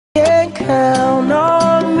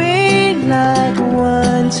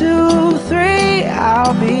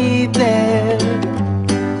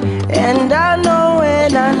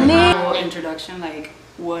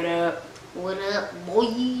What up? What up,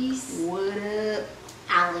 boys? What up?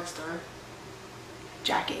 Alex there.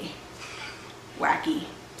 Jackie. Wacky.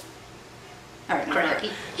 Alright, no, Crappy.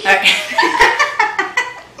 Alright.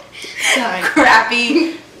 Sorry.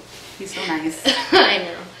 Crappy. He's so nice. I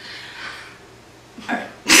know. Alright.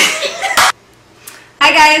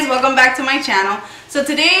 Hi guys, welcome back to my channel. So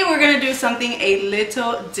today we're going to do something a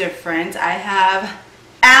little different. I have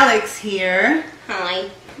Alex here. Hi.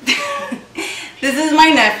 This is my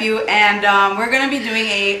nephew, and we're going to be doing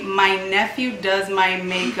a My Nephew Does My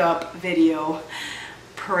Makeup video.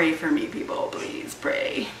 Pray for me, people, please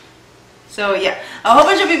pray. So yeah, a whole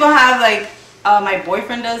bunch of people have like my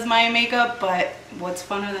boyfriend does my makeup, but what's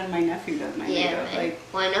funner than my nephew does my makeup? Right. Like,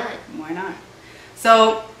 why not? why not?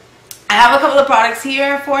 So I have a couple of products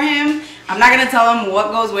here for him. I'm not gonna tell him what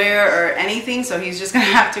goes where or anything, so he's just gonna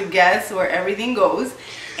have to guess where everything goes.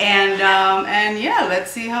 And yeah, let's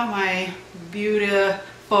see how my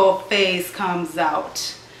beautiful face comes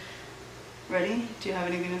out. Ready? Do you have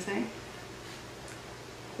anything to say?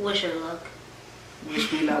 Wish her luck.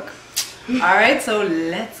 Wish me luck. Alright, so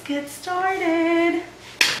let's get started.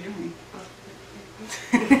 What are you doing?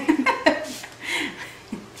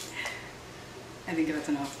 I think that's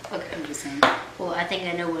enough. Okay. I'm just saying. Well, I think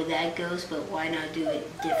I know where that goes, but why not do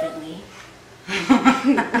it differently?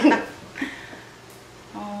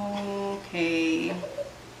 Okay.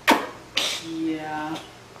 Yeah.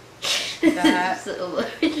 That So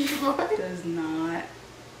original. does not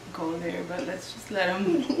go there, but let's just let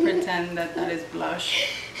him pretend that that is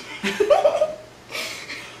blush.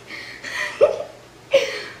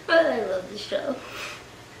 But I love the show.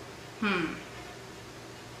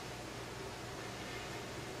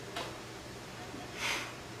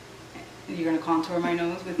 You're gonna contour my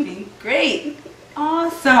nose with pink? Great!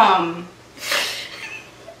 Awesome!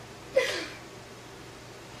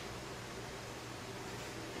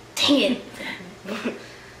 Dang it. You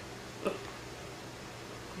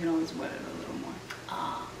can always wet it a little more.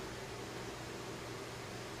 Ah.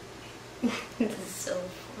 This is so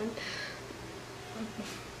fun.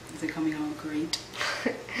 Is it coming out great?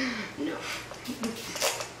 No.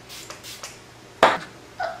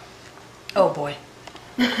 Oh boy.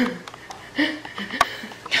 There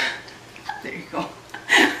you go.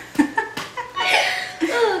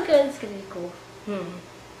 Oh god, it's gonna be cool.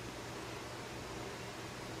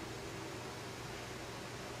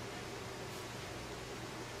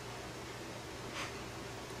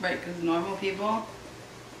 Right, because normal people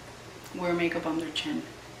wear makeup on their chin.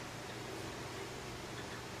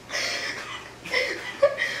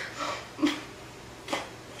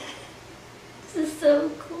 This is so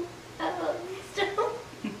cool. I love this show.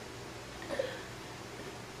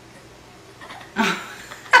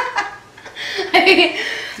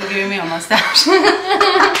 Still giving me a mustache.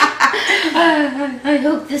 I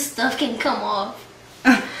hope this stuff can come off.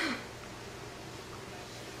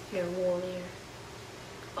 You're warm here.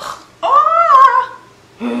 Oh!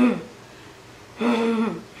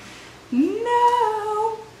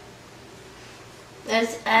 No!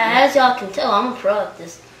 As y'all can tell, I'm a pro at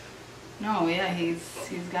this. No, yeah, he's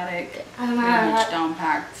got it pretty I'm much down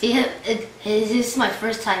packed. Yeah, this is my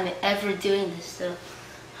first time ever doing this, so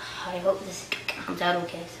I hope this comes out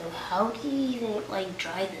okay. So how do you even like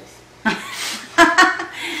dry this?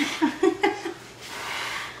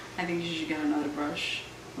 I think you should get another brush,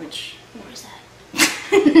 which... Where's that?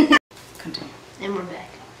 Continue. And we're back.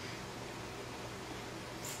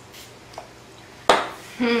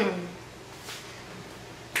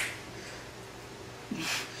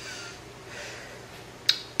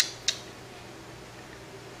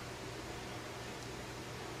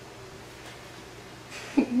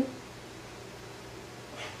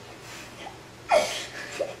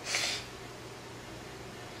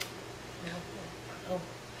 Oh.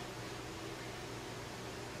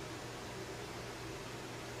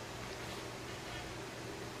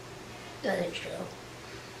 Doesn't show.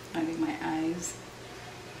 I think my eyes...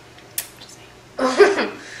 Just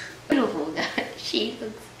saying. Beautiful guy. She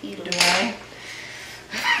looks beautiful. Do I?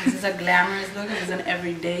 Is this a glamorous look? Is this an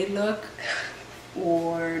everyday look?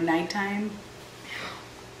 Or nighttime?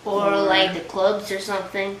 Or like the clubs or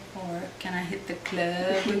something. Or can I hit the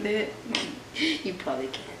club with it? You probably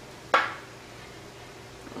can't. Oh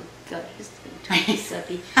god, it's tiny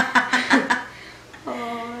sucky.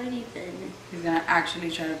 Oh, anything. He's gonna actually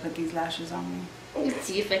try to put these lashes on me. Let's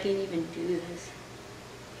see if I can even do this.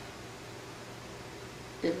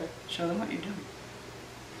 Good luck. Show them what you're doing.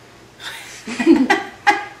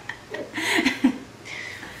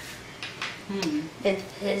 Did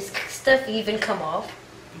his stuff even come off?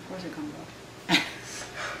 Of course it comes off.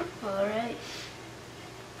 Alright.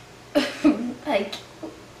 I can't.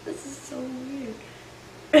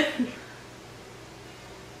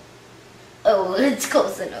 Oh, it's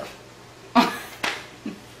close enough.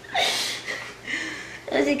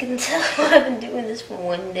 As you can tell, I've been doing this for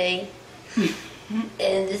one day.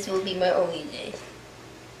 And this will be my only day.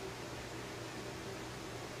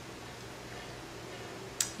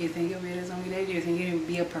 You think it'll be his only day? Do you think he'll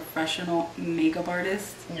be a professional makeup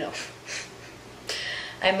artist? No.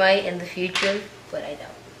 I might in the future, but I don't.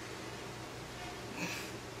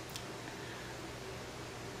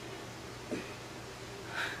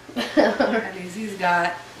 At least he's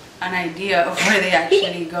got an idea of where they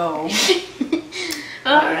actually go.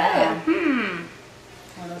 Alright.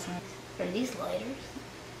 What else? Are these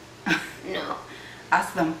lighters? No.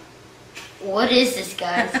 Ask them. What is this,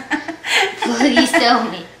 guys? Please tell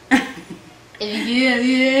me. If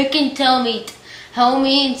you can tell me, tell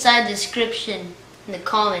me inside the description, in the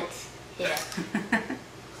comments. Yeah.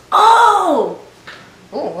 Oh!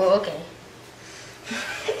 Oh, okay.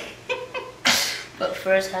 But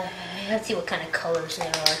first, I have to see what kind of colors there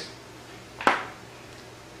are.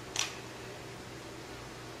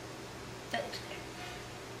 Thanks.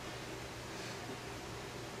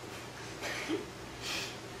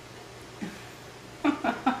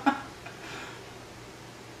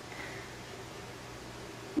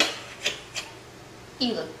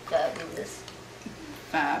 You look fabulous.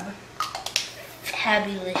 Fab.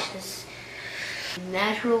 Fabulous.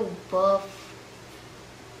 Natural buff.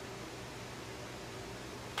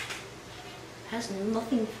 Has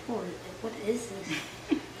nothing for it. What is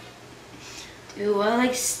this? Do I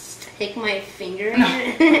like stick my finger in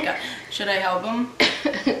it? Should I help him?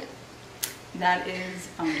 That is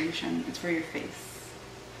foundation. It's for your face.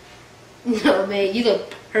 No, man, you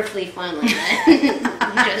look perfectly fine like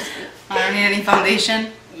that. Just, I don't need any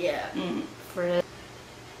foundation. yeah. For it.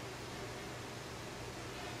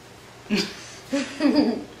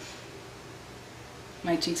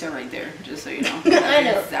 My cheeks are right there, just so you know. I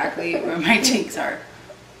know. Exactly where my cheeks are.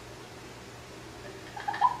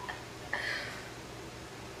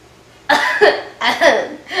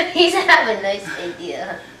 He's having a nice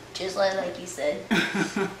idea, just like you said.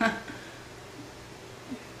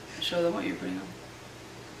 Show them what you're putting on.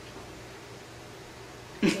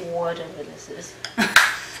 Whatever this is.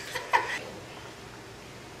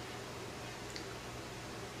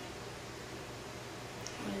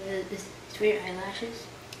 This is for your eyelashes?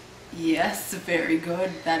 Yes, very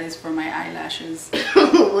good. That is for my eyelashes.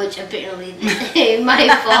 Which apparently they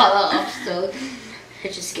might fall off, so I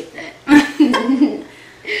just skip that.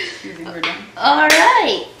 You think we're done?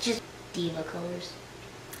 Alright! Just diva colors.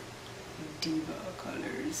 Diva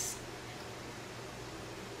colors.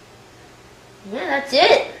 Yeah, that's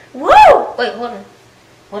it. Woo! Wait, hold on.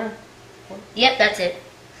 Hold on. Yep, that's it.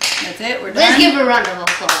 That's it? We're done? Let's give a round of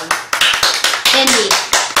applause. And me.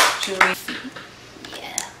 Should we?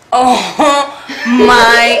 Yeah. Oh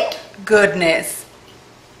my goodness.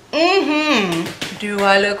 Do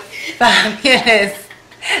I look fabulous?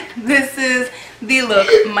 This is the look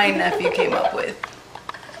my nephew came up with.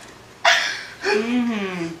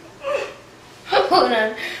 Hold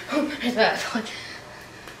on. Where's my iPhone?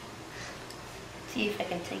 See if I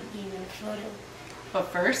can take even a photo. But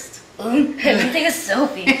first, Let me take a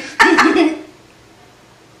selfie.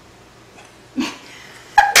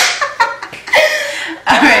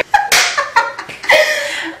 alright.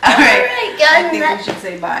 Alright, guys. I think we should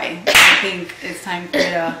say bye. I think it's time for you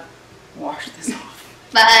to wash this off.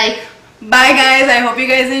 Bye. Bye guys, I hope you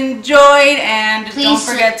guys enjoyed and Please don't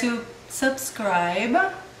forget to subscribe.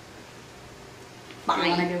 Bye. You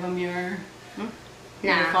want to give them your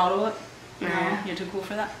Nah. follow up? Nah. No, you're too cool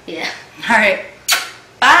for that? Yeah. Alright,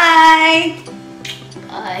 bye!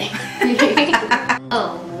 Bye.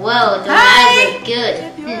 Oh, whoa, the Hi. eyes look good.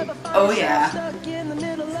 Oh yeah.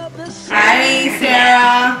 Hi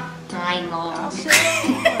Sarah. Hi, Mom.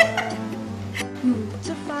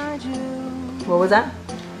 What was that?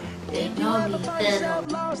 They know me better.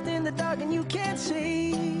 Lost in the dark and you can't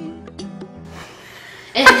see.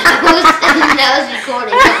 And that was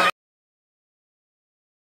recording.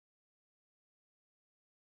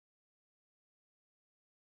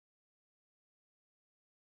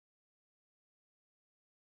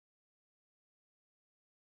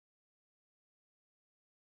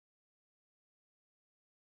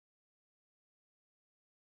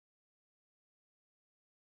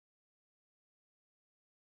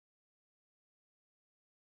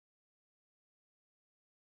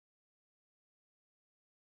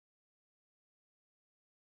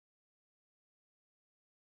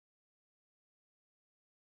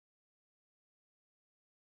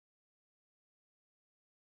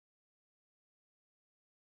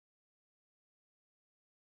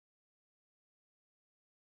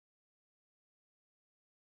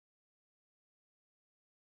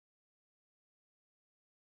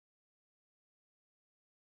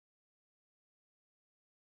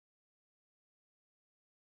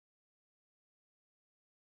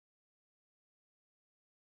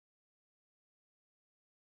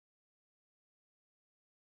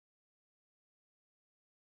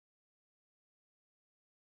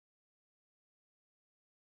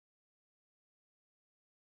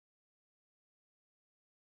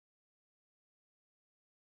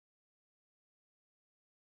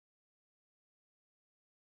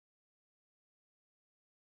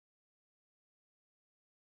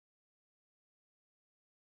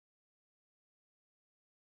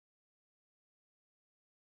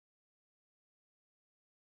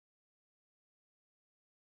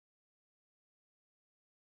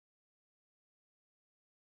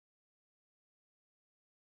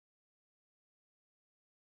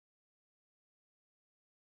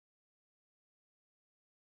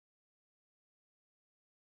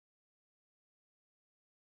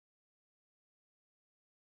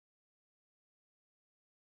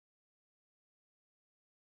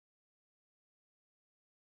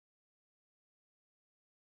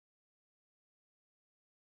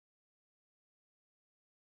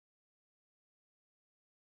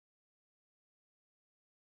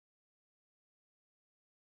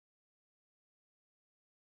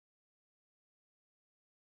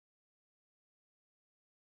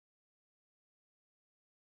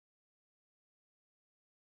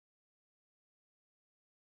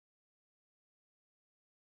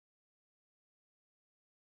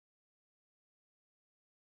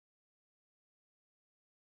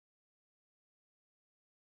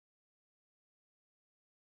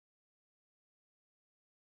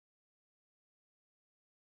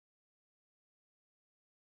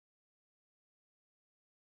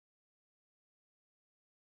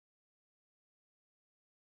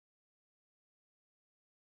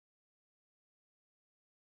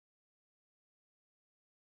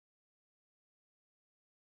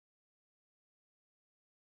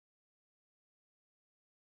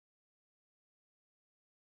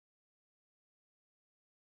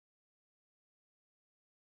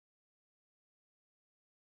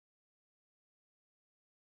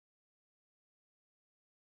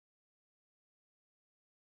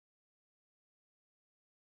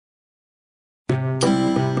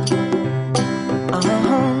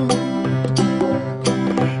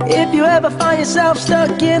 ever find yourself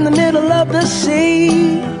stuck in the middle of the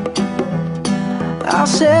sea, I'll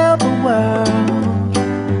sail the world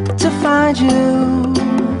to find you.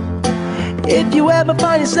 If you ever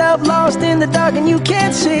find yourself lost in the dark and you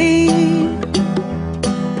can't see,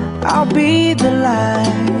 I'll be the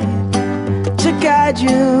light to guide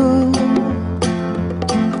you.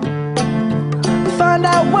 Find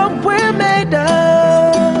out what we're made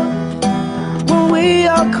of when we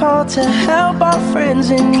are called to help our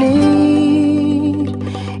friends in need.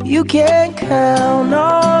 You can count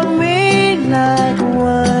on me like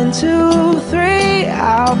 1, 2, 3,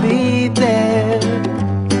 I'll be there.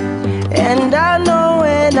 And I know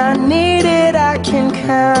when I need it, I can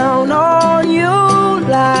count on you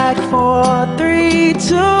like 4, 3,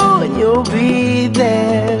 2, and you'll be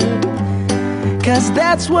there. 'Cause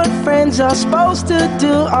that's what friends are supposed to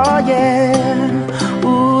do, oh yeah. Ooh,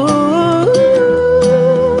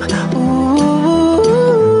 ooh,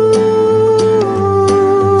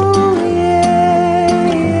 yeah,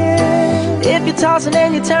 yeah. If you're tossing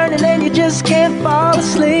and you're turning and you just can't fall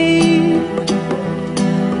asleep,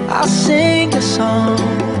 I'll sing a song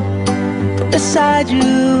beside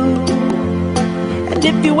you. And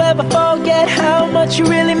if you ever forget how much you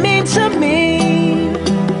really mean to me,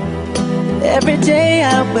 every day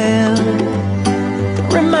I will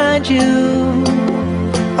remind you.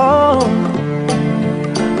 Oh,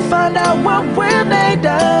 find out what we're made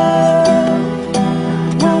of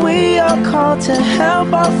when we are called to help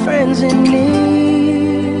our friends in need.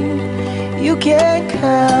 You can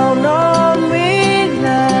count on me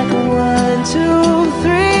like 1, 2,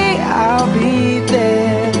 3, I'll be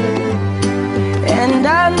there. And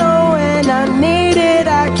I know when I need it,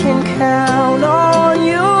 I can count on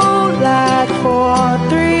you like 4,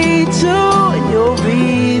 3, 2, and you'll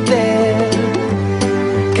be there.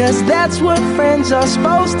 'Cause that's what friends are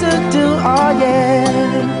supposed to do, oh yeah.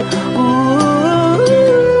 Ooh,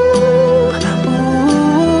 ooh,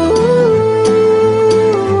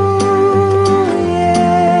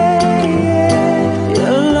 yeah, yeah.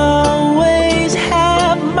 You'll always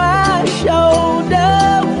have my shoulder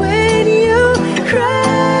when you cry.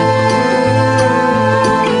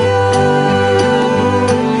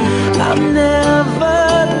 I'll never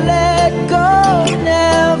let go,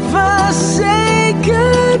 never say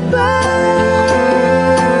goodbye.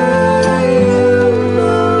 You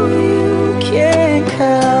know you can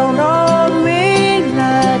count on me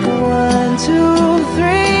like 1, 2,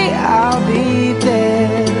 3, I'll be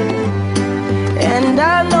there. And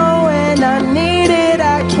I know when I need it,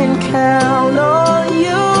 I can count on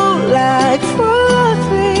you like 4,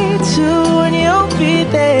 3, 2, and you'll be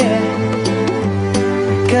there.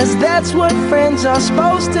 'Cause that's what friends are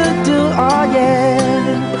supposed to do, oh yeah.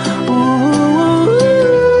 Ooh,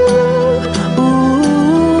 ooh,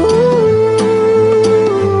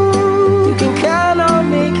 you can count on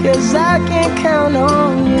me 'cause I can count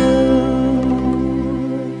on you.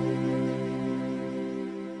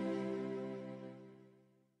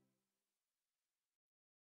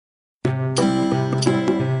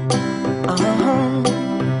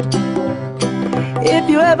 If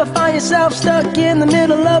you ever find yourself stuck in the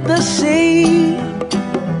middle of the sea,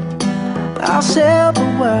 I'll sail the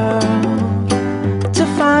world to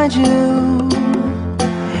find you.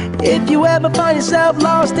 If you ever find yourself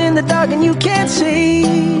lost in the dark and you can't see,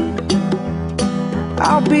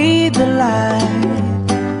 I'll be the light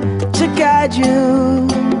to guide you.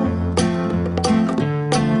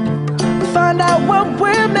 Find out what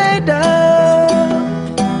we're made of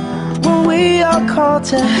when we are called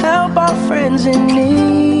to help our friends in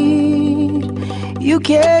need. You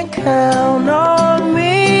can count on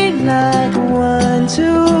me like 1,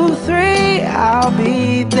 2, 3, I'll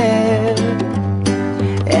be there.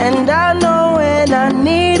 And I know when I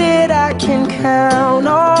need it, I can count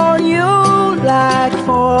on you like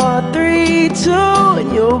 4, 3, 2, and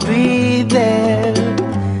you'll be there.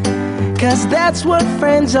 'Cause that's what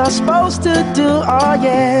friends are supposed to do, oh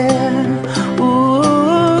yeah. Ooh,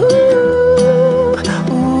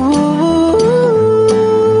 ooh,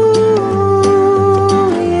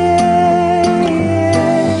 yeah,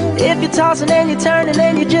 yeah. If you're tossing and you're turning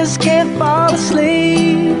and you just can't fall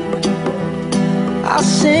asleep, I'll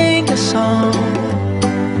sing a song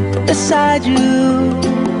beside you.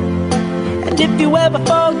 And if you ever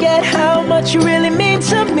forget how much you really mean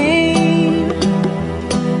to me,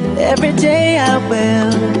 every day I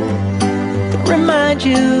will remind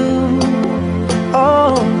you.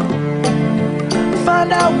 Oh, find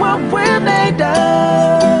out what we're made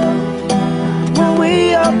of when we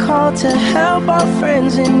are called to help our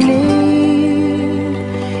friends in need.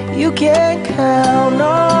 You can count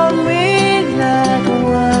on me like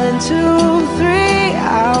 1, 2, 3,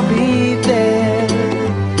 I'll be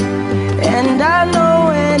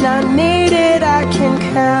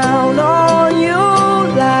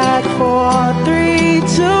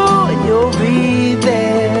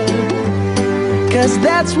 'cause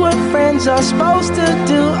that's what friends are supposed to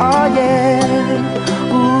do, oh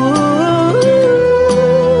yeah. Ooh,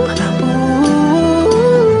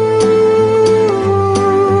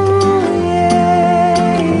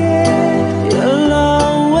 yeah, yeah. You'll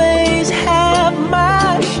always have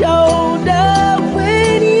my shoulder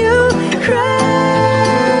when you cry.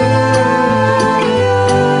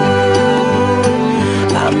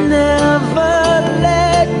 I'll never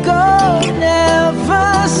let go, never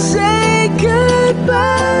say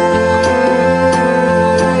goodbye.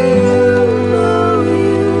 You know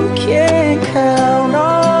you can count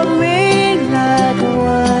on me like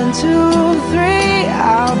 1, 2, 3,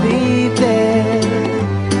 I'll be there.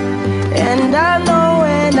 And I know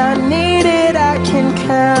when I need it, I can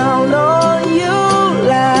count on you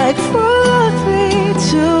like 4, 3,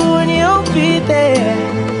 2, and you'll be there.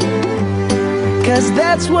 'Cause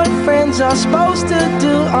that's what friends are supposed to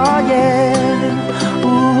do, oh yeah. Ooh,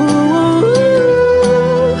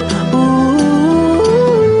 ooh.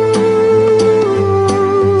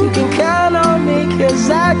 You can count on me 'cause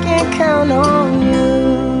I can count on you.